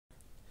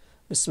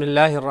بسم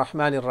اللہ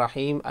الرحمن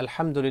الرحیم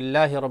الحمد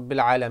للہ رب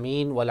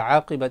العالمین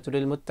والعاقبۃ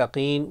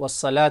للمتقین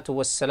والصلاة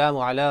والسلام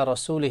علی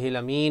رسولہ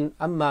الامین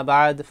اما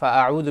بعد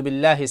فاعوذ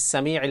باللہ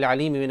السمیع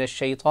العلیم من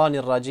الشیطان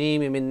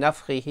الرجیم من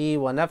نفخہ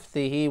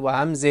ونفثہ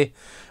وہمزہ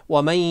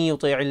ومن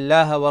يطع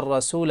الله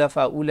والرسول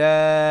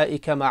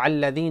فأولئك مع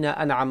الذين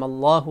أنعم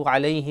الله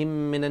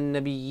عليهم من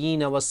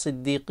النبيين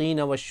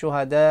والصديقين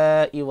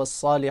والشهداء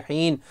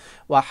والصالحين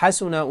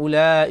وحسن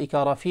أولئك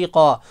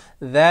رفيقا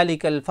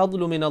ذلك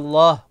الفضل من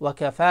الله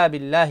وكفى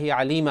بالله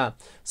عليما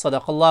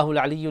صدق الله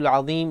العلي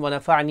العظيم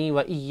ونفعني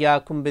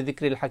وإياكم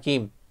بذكر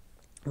الحكيم۔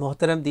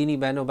 محترم دینی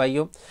بہنوں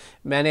بھائیوں،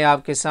 میں نے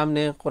آپ کے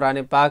سامنے قرآن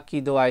پاک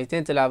کی دو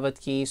آیتیں تلاوت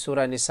کی،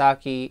 سورہ نساء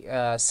کی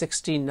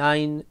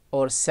 69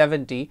 اور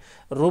 70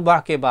 ربع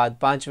کے بعد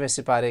 5ویں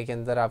سپارے کے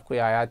اندر آپ کو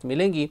یہ آیات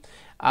ملیں گی۔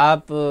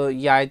 آپ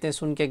یہ آیتیں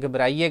سن کے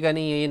گھبرائیے گا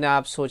نہیں، یہ نہ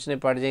آپ سوچنے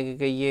پڑ جائیں گے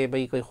کہ یہ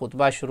بھئی کوئی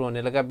خطبہ شروع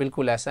ہونے لگا،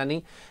 بالکل ایسا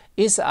نہیں۔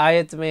 اس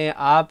آیت میں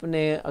آپ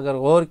نے اگر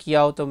غور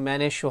کیا ہو تو میں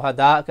نے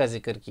شہداء کا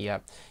ذکر کیا۔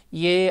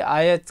 یہ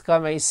آیت کا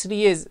میں اس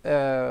لیے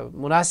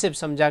مناسب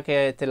سمجھا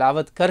کہ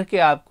تلاوت کر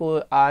کے آپ کو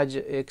آج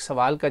ایک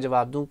سوال کا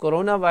جواب دوں۔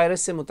 کرونا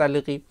وائرس سے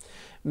متعلق ہی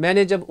میں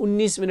نے جب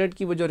 19 منٹ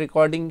کی وہ جو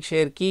ریکارڈنگ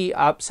شیئر کی،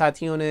 آپ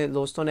ساتھیوں نے،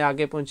 دوستوں نے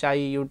آگے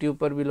پہنچائی، یوٹیوب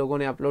پر بھی لوگوں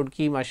نے اپلوڈ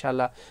کی،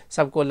 ماشاءاللہ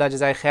سب کو اللہ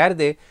جزائے خیر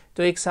دے،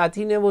 تو ایک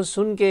ساتھی نے وہ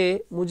سن کے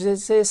مجھے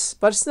سے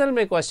پرسنل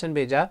میں کویسچن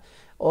بھیجا،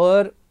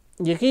 اور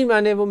یقین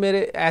مانے وہ میرے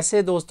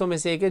ایسے دوستوں میں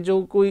سے کہ جو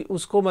کوئی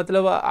اس کو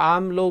مطلب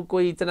عام لوگ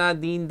کوئی اتنا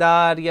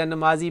دیندار یا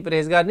نمازی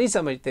پرہیزگار نہیں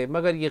سمجھتے،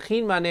 مگر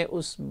یقین مانے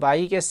اس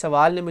بھائی کے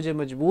سوال نے مجھے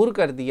مجبور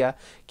کر دیا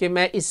کہ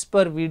میں اس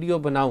پر ویڈیو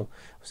بناؤں۔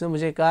 اس نے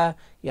مجھے کہا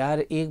یار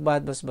ایک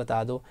بات بس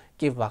بتا دو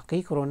کہ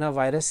واقعی کرونا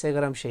وائرس سے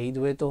اگر ہم شہید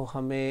ہوئے تو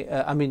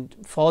ہمیں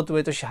فوت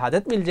ہوئے تو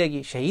شہادت مل جائے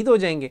گی، شہید ہو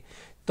جائیں گے؟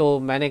 تو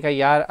میں نے کہا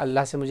یار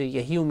اللہ سے مجھے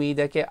یہی امید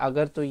ہے کہ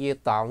اگر تو یہ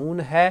طاعون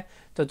ہے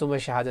تو تمہیں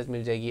شہادت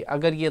مل جائے گی،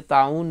 اگر یہ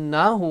طاعون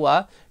نہ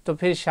ہوا تو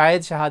پھر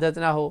شاید شہادت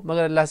نہ ہو،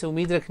 مگر اللہ سے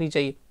امید رکھنی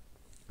چاہیے۔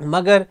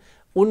 مگر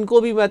ان کو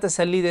بھی میں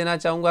تسلی دینا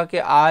چاہوں گا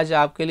کہ آج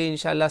آپ کے لیے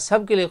انشاءاللہ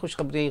سب کے لیے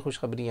خوشخبریاں ہی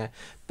خوشخبریاں ہیں۔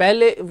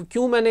 پہلے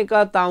کیوں میں نے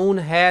کہا طاعون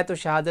ہے تو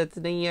شہادت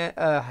نہیں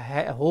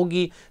ہے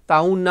ہوگی،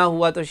 طاعون نہ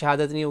ہوا تو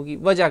شہادت نہیں ہوگی؟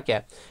 وجہ کیا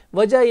ہے؟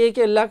 وجہ یہ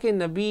کہ اللہ کے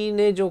نبی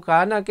نے جو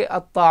کہا نا کہ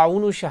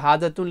الطاعون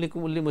شہادت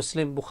لکل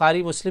مسلم،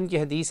 بخاری مسلم کی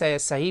حدیث ہے،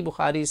 صحیح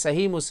بخاری،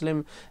 صحیح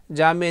مسلم،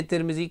 جامع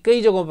ترمذی،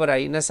 کئی جگہوں پر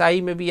آئی،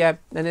 نسائی میں بھی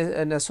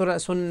ہے،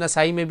 سنن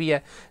نسائی میں بھی ہے،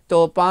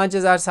 تو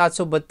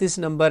 5732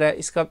 نمبر ہے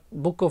اس کا،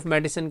 بک آف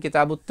میڈیسن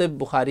کتاب الطب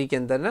بخاری کے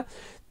اندر نا۔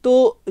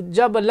 تو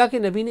جب اللہ کے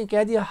نبی نے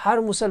کہہ دیا ہر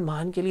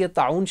مسلمان کے لیے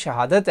طاعون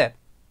شہادت ہے،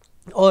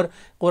 اور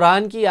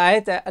قرآن کی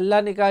آیت ہے،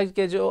 اللہ نے کہا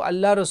کہ جو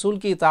اللہ رسول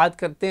کی اطاعت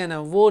کرتے ہیں نا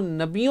وہ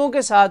نبیوں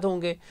کے ساتھ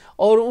ہوں گے،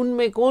 اور ان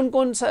میں کون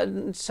کون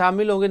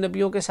شامل ہوں گے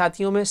نبیوں کے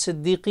ساتھیوں میں؟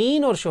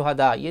 صدیقین اور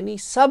شہداء، یعنی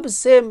سب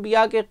سے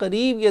انبیاء کے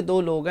قریب یہ دو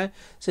لوگ ہیں،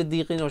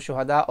 صدیقین اور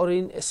شہداء، اور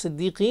ان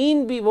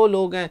صدیقین بھی وہ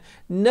لوگ ہیں،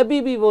 نبی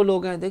بھی وہ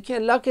لوگ ہیں۔ دیکھیں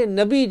اللہ کے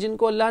نبی جن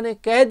کو اللہ نے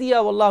کہہ دیا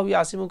واللہ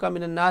یعصمک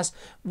من الناس،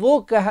 وہ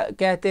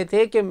کہتے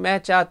تھے کہ میں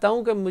چاہتا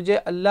ہوں کہ مجھے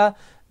اللہ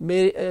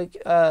میری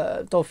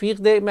توفیق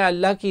دے، میں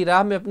اللہ کی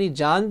راہ میں اپنی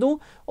جان دوں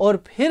اور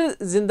پھر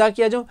زندہ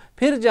کیا جاؤں،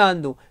 پھر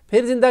جان دوں،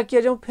 پھر زندہ کیا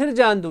جاؤں، پھر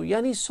جان دوں،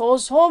 یعنی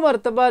 100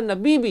 مرتبہ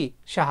نبی بھی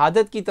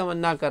شہادت کی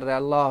تمنا کر رہا ہے۔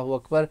 اللہ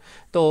اکبر۔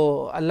 تو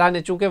اللہ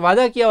نے چونکہ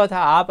وعدہ کیا ہوا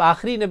تھا، آپ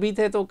آخری نبی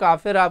تھے تو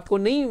کافر آپ کو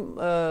نہیں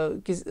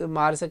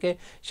مار سکے،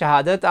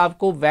 شہادت آپ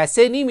کو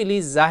ویسے نہیں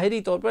ملی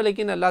ظاہری طور پر،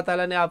 لیکن اللہ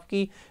تعالیٰ نے آپ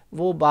کی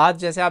وہ بات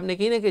جیسے آپ نے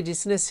کہی نا کہ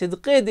جس نے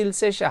صدقے دل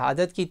سے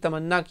شہادت کی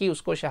تمنا کی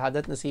اس کو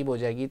شہادت نصیب ہو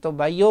جائے گی۔ تو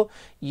بھائیو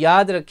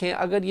یاد رکھیں،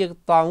 اگر یہ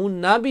طاعون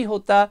نہ بھی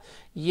ہوتا،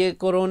 یہ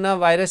کرونا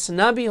وائرس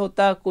نہ بھی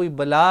ہوتا، کوئی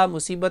بلا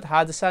مصیبت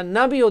حادثہ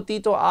نہ بھی ہوتی،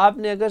 تو آپ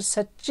نے اگر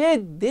سچے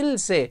دل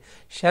سے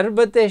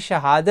شربت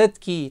شہادت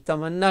کی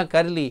تمنا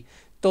کر لی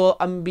تو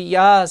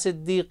انبیاء،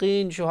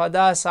 صدیقین،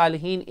 شہداء،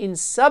 صالحین، ان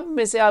سب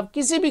میں سے آپ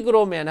کسی بھی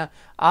گروہ میں ہیں نا،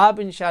 آپ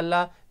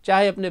انشاءاللہ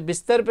چاہے اپنے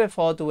بستر پہ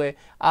فوت ہوئے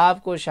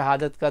آپ کو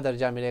شہادت کا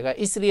درجہ ملے گا۔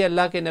 اس لیے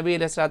اللہ کے نبی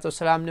علیہ الصلوۃ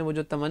والسلام نے وہ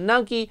جو تمنا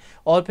کی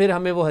اور پھر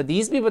ہمیں وہ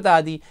حدیث بھی بتا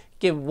دی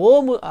کہ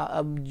وہ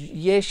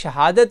یہ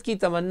شہادت کی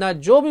تمنا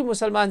جو بھی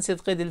مسلمان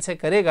صدقے دل سے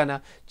کرے گا نا،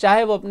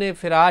 چاہے وہ اپنے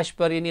فراش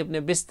پر یعنی اپنے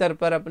بستر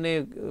پر، اپنے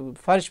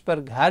فرش پر،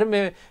 گھر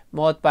میں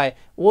موت پائے،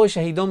 وہ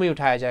شہیدوں میں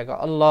اٹھایا جائے گا۔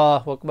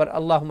 اللہ اکبر۔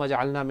 اللہم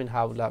اجعلنا من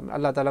ہؤلاء،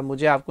 اللہ تعالیٰ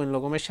مجھے آپ کو ان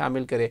لوگوں میں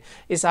شامل کرے۔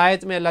 اس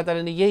آیت میں اللہ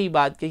تعالیٰ نے یہی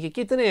بات کی کہ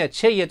کتنے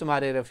اچھے یہ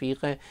تمہارے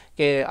رفیق ہیں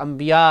کہ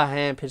انبیاء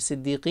ہیں، پھر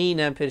صدیقین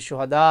ہیں، پھر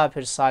شہداء،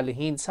 پھر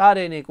صالحین،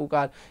 سارے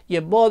نیکوکار۔ یہ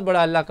بہت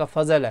بڑا اللہ کا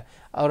فضل ہے،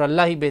 اور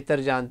اللہ ہی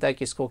بہتر جانتا ہے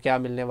کس کو کیا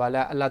ملنے والا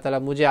ہے۔ اللہ تعالیٰ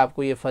مجھے آپ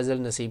کو یہ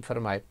فضل نصیب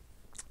فرمائے۔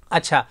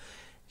 اچھا،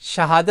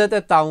 شہادت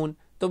طاعون،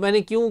 تو میں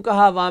نے کیوں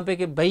کہا وہاں پہ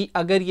کہ بھائی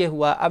اگر یہ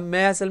ہوا، اب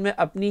میں اصل میں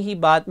اپنی ہی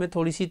بات میں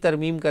تھوڑی سی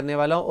ترمیم کرنے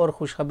والا ہوں اور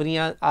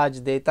خوشخبریاں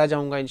آج دیتا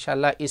جاؤں گا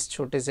انشاءاللہ اس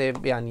چھوٹے سے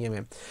بیانیے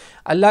میں۔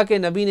 اللہ کے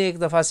نبی نے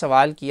ایک دفعہ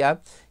سوال کیا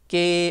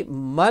کہ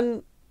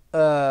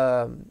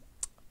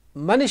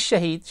من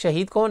الشہید،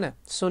 شہید کون ہے؟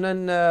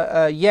 سنن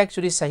یہ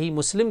ایکچولی صحیح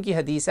مسلم کی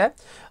حدیث ہے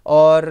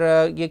اور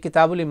یہ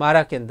کتاب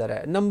الامارہ کے اندر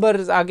ہے،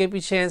 نمبرز آگے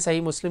پیچھے ہیں،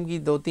 صحیح مسلم کی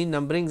 2-3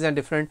 نمبرنگز ہیں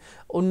ڈفرینٹ،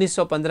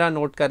 1915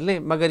 نوٹ کر لیں،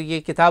 مگر یہ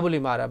کتاب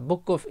الامارہ،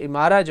 بک آف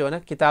امارہ جو ہے نا،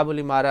 کتاب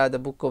الامارہ دا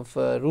book of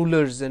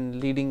rulers and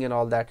leading and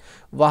all that,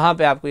 وہاں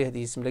پہ آپ کو یہ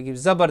حدیث ملے گی،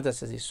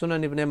 زبردست حدیث،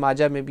 سنن ابن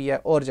ماجہ میں بھی ہے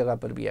اور جگہ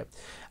پر بھی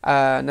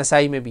ہے،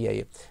 نسائی میں بھی ہے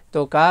یہ۔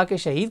 تو کہا کہ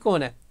شہید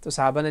کون ہے؟ تو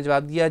صحابہ نے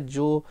جواب دیا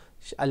جو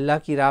اللہ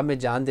کی راہ میں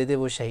جان دے دے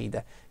وہ شہید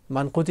ہے۔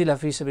 من قتل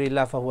فی سبیل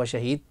اللہ فہو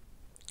شہید،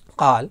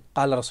 قال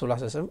رسول اللہ صلی اللہ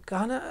علیہ وسلم،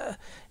 کہا نا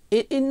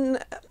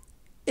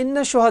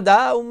ان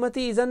شہداء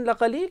امتی اذن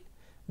لقلیل،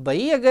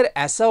 بھائی اگر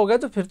ایسا ہوگا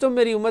تو پھر تو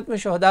میری امت میں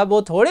شہداء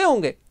بہت تھوڑے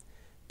ہوں گے۔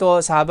 تو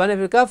صحابہ نے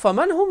پھر کہا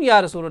فمن ہم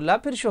یا رسول اللہ،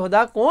 پھر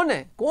شہداء کون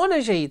ہے، کون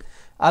ہے شہید؟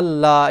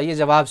 اللہ، یہ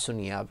جواب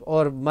سنیے آپ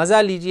اور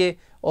مزہ لیجئے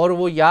اور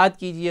وہ یاد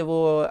کیجئے،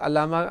 وہ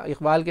علامہ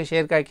اقبال کے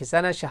شعر کا ایک حصہ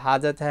نا،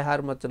 شہادت ہے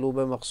ہر مطلوب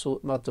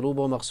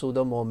و مقصود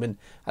و مومن،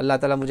 اللہ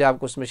تعالیٰ مجھے آپ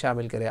کو اس میں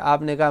شامل کرے۔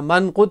 آپ نے کہا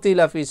من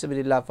قتل فی سبیل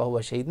اللہ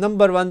فہو شہید،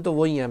 نمبر 1 تو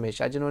وہی ہیں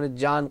ہمیشہ جنہوں نے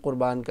جان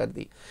قربان کر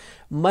دی۔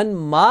 من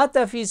مات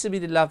فی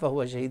سبیل اللہ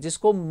فہو شہید، جس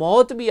کو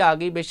موت بھی آ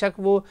گئی، بے شک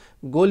وہ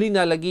گولی نہ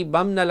لگی،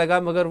 بم نہ لگا،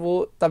 مگر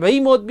وہ طبعی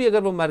موت بھی،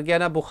 اگر وہ مر گیا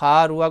نا،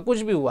 بخار ہوا،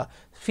 کچھ بھی ہوا،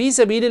 فی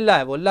سبیل اللہ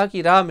ہے، وہ اللہ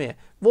کی راہ میں ہے،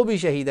 وہ بھی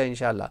شہید ہے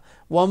انشاءاللہ۔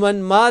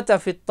 ومن مات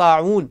فی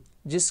الطاعون،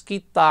 جس کی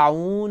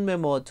طاعون میں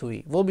موت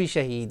ہوئی وہ بھی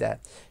شہید ہے،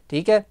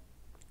 ٹھیک ہے،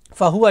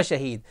 فہو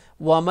شہید۔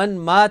 ومن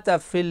مات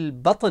فی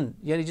البطن،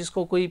 یعنی جس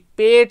کو کوئی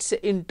پیٹ سے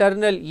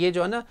انٹرنل، یہ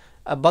جو ہے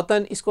نا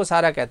بطن، اس کو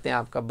سارا کہتے ہیں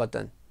آپ کا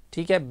بطن،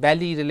 ٹھیک ہے،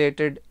 بیلی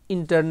related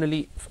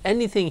internally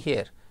any thing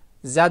here,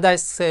 زیادہ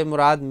اس سے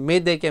مراد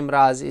معدے کے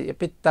امراض،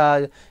 پتا،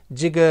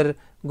 جگر،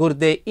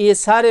 گردے، یہ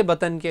سارے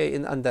بطن کے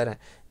اندر ہیں،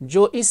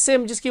 جو اس سے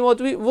جس کی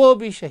موت ہوئی وہ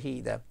بھی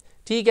شہید ہے،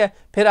 ٹھیک ہے۔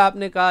 پھر آپ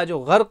نے کہا جو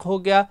غرق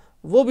ہو گیا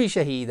وہ بھی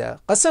شہید ہے،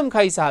 قسم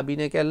کھائی صحابی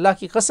نے کہ اللہ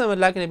کی قسم،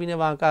 اللہ کے نبی نے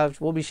وہاں کہا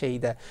وہ بھی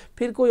شہید ہے۔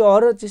 پھر کوئی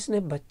عورت جس نے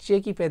بچے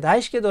کی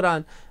پیدائش کے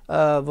دوران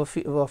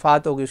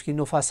وفات ہو گئی، اس کی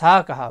نفسا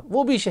کہا،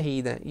 وہ بھی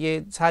شہید ہیں۔ یہ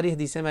ساری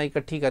حدیثیں میں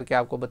اکٹھی کر کے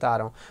آپ کو بتا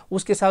رہا ہوں۔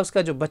 اس کے ساتھ اس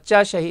کا جو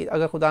بچہ شہید،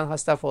 اگر خدا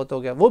نخواستہ فوت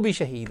ہو گیا، وہ بھی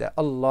شہید ہے۔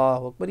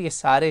 اللہ اکبر، یہ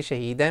سارے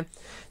شہید ہیں۔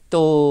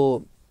 تو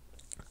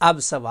اب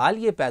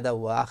سوال یہ پیدا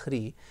ہوا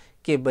آخری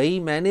کہ بھئی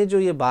میں نے جو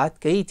یہ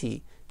بات کہی تھی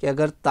کہ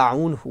اگر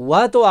تعاون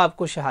ہوا تو آپ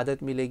کو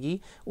شہادت ملے گی،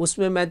 اس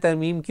میں میں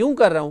ترمیم کیوں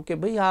کر رہا ہوں کہ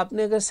بھئی آپ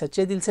نے اگر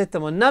سچے دل سے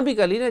تمنا بھی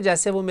کر لی نا،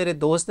 جیسے وہ میرے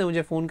دوست نے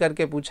مجھے فون کر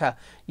کے پوچھا،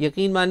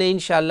 یقین مانے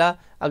انشاءاللہ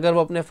اگر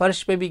وہ اپنے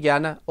فرش پہ بھی گیا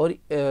نا اور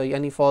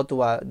یعنی فوت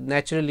ہوا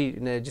نیچرلی،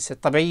 جسے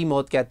طبعی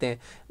موت کہتے ہیں،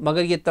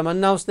 مگر یہ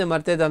تمنا اس نے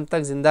مرتے دم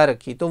تک زندہ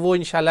رکھی، تو وہ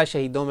انشاءاللہ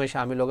شہیدوں میں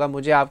شامل ہوگا۔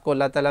 مجھے آپ کو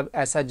اللہ تعالیٰ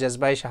ایسا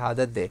جذبہ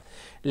شہادت دے۔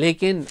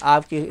 لیکن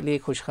آپ کے لیے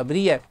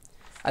خوشخبری ہے،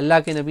 اللہ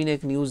کے نبی نے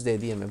ایک نیوز دے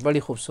دی ہمیں، بڑی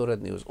خوبصورت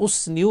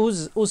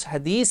نیوز۔ اس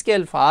حدیث کے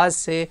الفاظ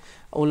سے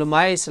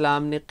علماء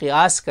اسلام نے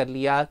قیاس کر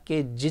لیا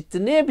کہ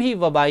جتنے بھی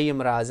وبائی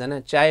امراض ہیں نا،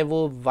 چاہے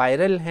وہ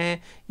وائرل ہیں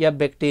یا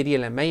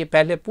بیکٹیریل ہیں، میں یہ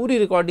پہلے پوری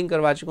ریکارڈنگ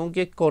کروا چکا ہوں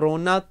کہ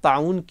کورونا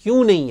تعاون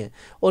کیوں نہیں ہے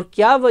اور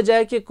کیا وجہ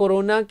ہے کہ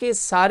کورونا کے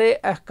سارے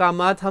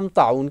احکامات ہم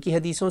تعاون کی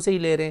حدیثوں سے ہی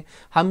لے رہے ہیں،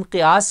 ہم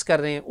قیاس کر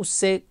رہے ہیں، اس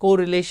سے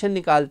کوریلیشن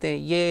نکالتے ہیں۔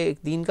 یہ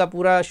ایک دین کا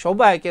پورا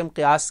شعبہ ہے کہ ہم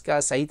قیاس کا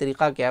صحیح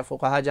طریقہ کیا ہے،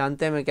 فقہا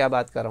جانتے ہیں میں کیا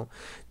بات کر رہا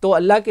ہوں۔ تو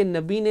اللہ کے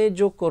نبی نے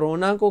جو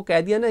کورونا کو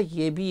کہہ دیا نا،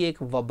 یہ بھی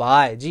ایک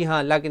وبا ہے۔ جی ہاں،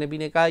 اللہ کے نبی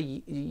نے کہا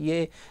یہ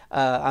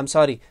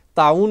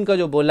تعاون کا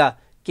جو بولا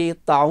کہ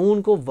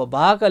تعاون کو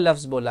وبا کا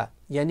لفظ بولا،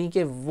 یعنی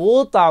کہ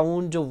وہ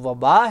تعاون جو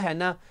وبا ہے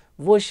نا،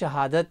 وہ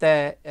شہادت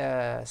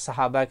ہے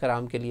صحابہ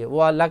کرام کے لیے۔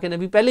 وہ اللہ کے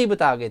نبی پہلے ہی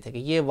بتا گئے تھے کہ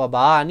یہ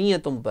وبا آنی ہے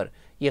تم پر،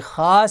 یہ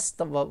خاص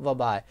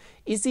وبا ہے۔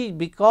 اسی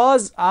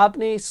بیکاز آپ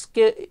نے اس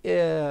کے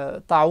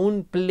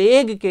تعاون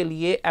پلیگ کے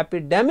لیے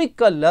ایپیڈیمک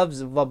کا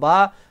لفظ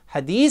وبا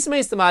حدیث میں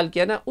استعمال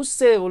کیا نا، اس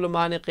سے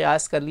علماء نے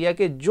قیاس کر لیا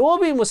کہ جو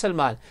بھی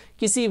مسلمان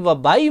کسی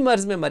وبائی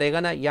مرض میں مرے گا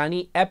نا،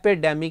 یعنی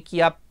ایپیڈیمک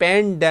یا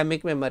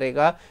پینڈیمک میں مرے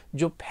گا،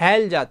 جو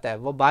پھیل جاتا ہے،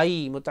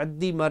 وبائی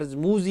متعدی مرض،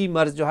 موذی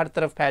مرض جو ہر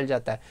طرف پھیل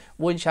جاتا ہے،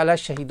 وہ انشاءاللہ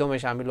شہیدوں میں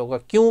شامل ہوگا۔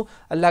 کیوں؟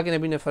 اللہ کے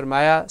نبی نے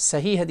فرمایا،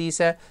 صحیح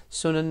حدیث ہے،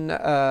 سنن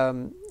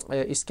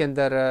اس کے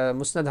اندر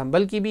مسند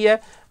حنبل کی بھی ہے،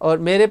 اور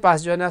میرے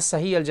پاس جو ہے نا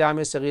صحیح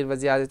الجامع صغیر و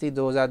زیادتی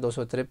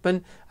 2253،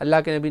 اللہ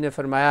کے نبی نے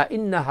فرمایا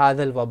ان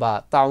ھذا الوبا،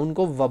 تعاون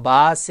کو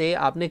وبا سے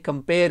آپ نے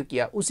کمپیئر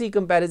کیا، اسی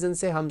کمپیریزن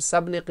سے ہم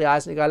سب نے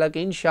قیاس نکالا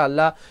کہ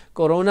انشاءاللہ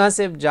کورونا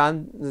سے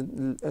جان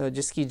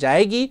جس کی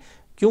جائے گی،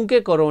 کیونکہ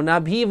کورونا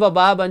بھی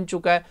وبا بن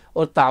چکا ہے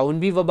اور تعاون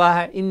بھی وبا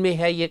ہے، ان میں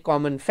ہے یہ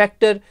کامن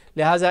فیکٹر،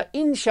 لہٰذا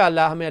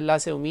انشاءاللہ ہمیں اللہ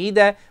سے امید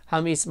ہے،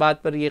 ہم اس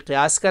بات پر یہ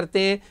قیاس کرتے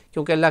ہیں،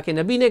 کیونکہ اللہ کے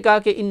نبی نے کہا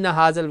کہ ان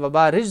ھذا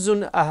الوبا رجز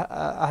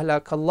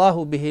اہلک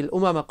اللہ بہ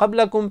الامم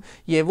قبلکم،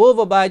 یہ وہ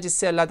وبا ہے جس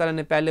سے اللہ تعالیٰ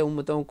نے پہلے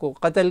امتوں کو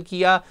قتل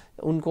کیا،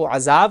 ان کو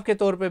عذاب کے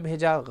طور پہ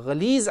بھیجا،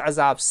 غلیظ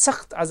عذاب،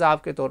 سخت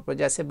عذاب کے طور پر،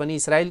 جیسے بنی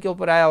اسرائیل کے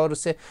اوپر آیا،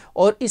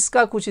 اور اس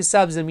کا کچھ حصہ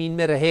اب زمین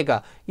میں رہے گا،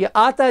 یہ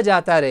آتا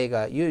جاتا رہے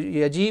گا،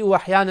 یجیء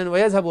احیانا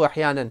ویذهب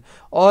احیانا،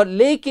 اور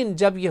لیکن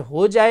جب یہ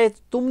ہو جائے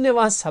تم نے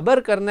وہاں صبر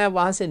کرنا ہے،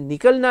 وہاں سے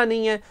نکلنا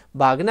نہیں ہے،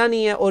 بھاگنا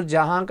نہیں ہے، اور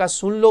جہاں کا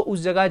سن لو کو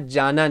اس جگہ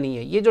جانا نہیں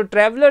ہے۔ یہ جو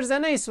ٹریولرز ہیں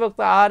نا اس وقت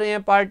آ رہے ہیں،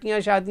 پارٹیاں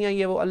شادیاں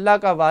یہ وہ، اللہ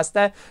کا واسطہ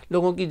ہے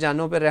لوگوں کی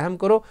جانوں پہ رحم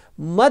کرو،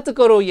 مت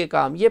کرو یہ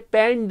کام۔ یہ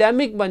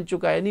پینڈیمک بن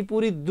چکا ہے، یعنی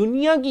پوری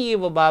دنیا کی یہ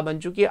وبا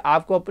بن چکی ہے۔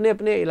 آپ کو اپنے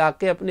اپنے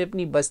علاقے، اپنے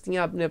اپنی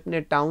بستیاں، اپنے اپنے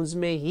ٹاؤنز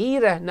میں ہی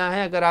رہنا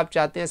ہے اگر آپ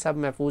چاہتے ہیں سب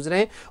محفوظ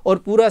رہیں اور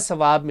پورا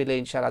ثواب ملے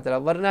انشاءاللہ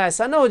تعالی۔ ورنہ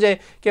ایسا نہ ہو جائے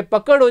کہ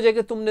پکڑ ہو جائے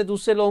کہ تم نے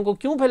دوسرے لوگوں کو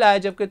کیوں پھیلایا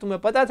جبکہ تمہیں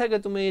پتا تھا کہ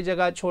تمہیں یہ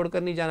جگہ چھوڑ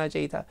کر نہیں جانا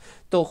چاہیے تھا۔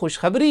 تو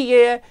خوشخبری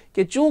یہ ہے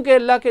کہ چونکہ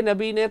اللہ کے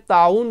نبی نے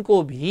طاعون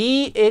کو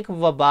بھی ایک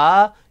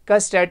وبا کا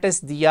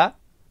سٹیٹس دیا،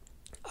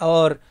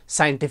 اور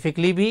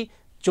سائنٹیفکلی بھی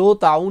جو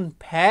طاعون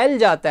پھیل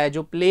جاتا ہے،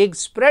 جو پلیگ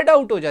سپریڈ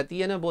آؤٹ ہو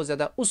جاتی ہے نا بہت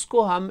زیادہ، اس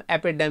کو ہم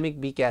ایپیڈیمک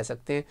بھی کہہ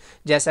سکتے ہیں،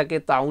 جیسا کہ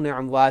طاعون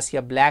امواس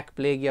یا بلیک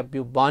پلیگ یا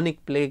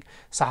بیوبونک پلیگ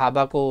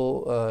صحابہ کو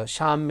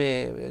شام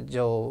میں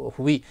جو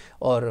ہوئی،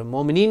 اور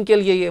مومنین کے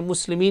لیے، یہ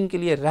مسلمین کے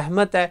لیے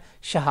رحمت ہے،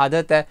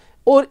 شہادت ہے۔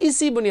 اور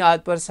اسی بنیاد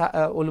پر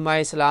علماء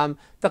اسلام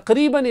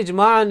تقریباً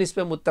اجماعاً اس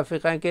پہ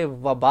متفق ہیں کہ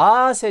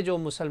وبا سے جو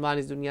مسلمان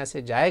اس دنیا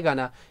سے جائے گا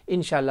نا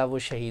انشاءاللہ وہ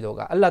شہید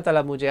ہوگا۔ اللہ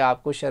تعالیٰ مجھے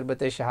آپ کو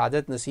شربت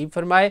شہادت نصیب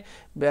فرمائے،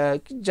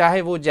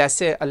 چاہے وہ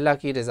جیسے اللہ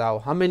کی رضا ہو،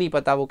 ہمیں نہیں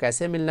پتہ وہ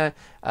کیسے ملنا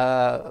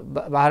ہے۔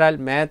 بہرحال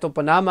میں تو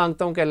پناہ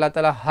مانگتا ہوں کہ اللہ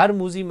تعالیٰ ہر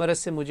موذی مرض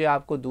سے مجھے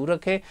آپ کو دور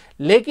رکھے،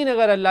 لیکن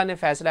اگر اللہ نے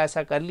فیصلہ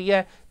ایسا کر لیا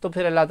ہے تو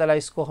پھر اللہ تعالیٰ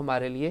اس کو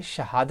ہمارے لیے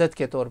شہادت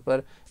کے طور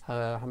پر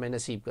ہمیں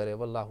نصیب کرے۔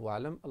 واللہ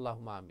اعلم،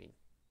 اللہم آمین۔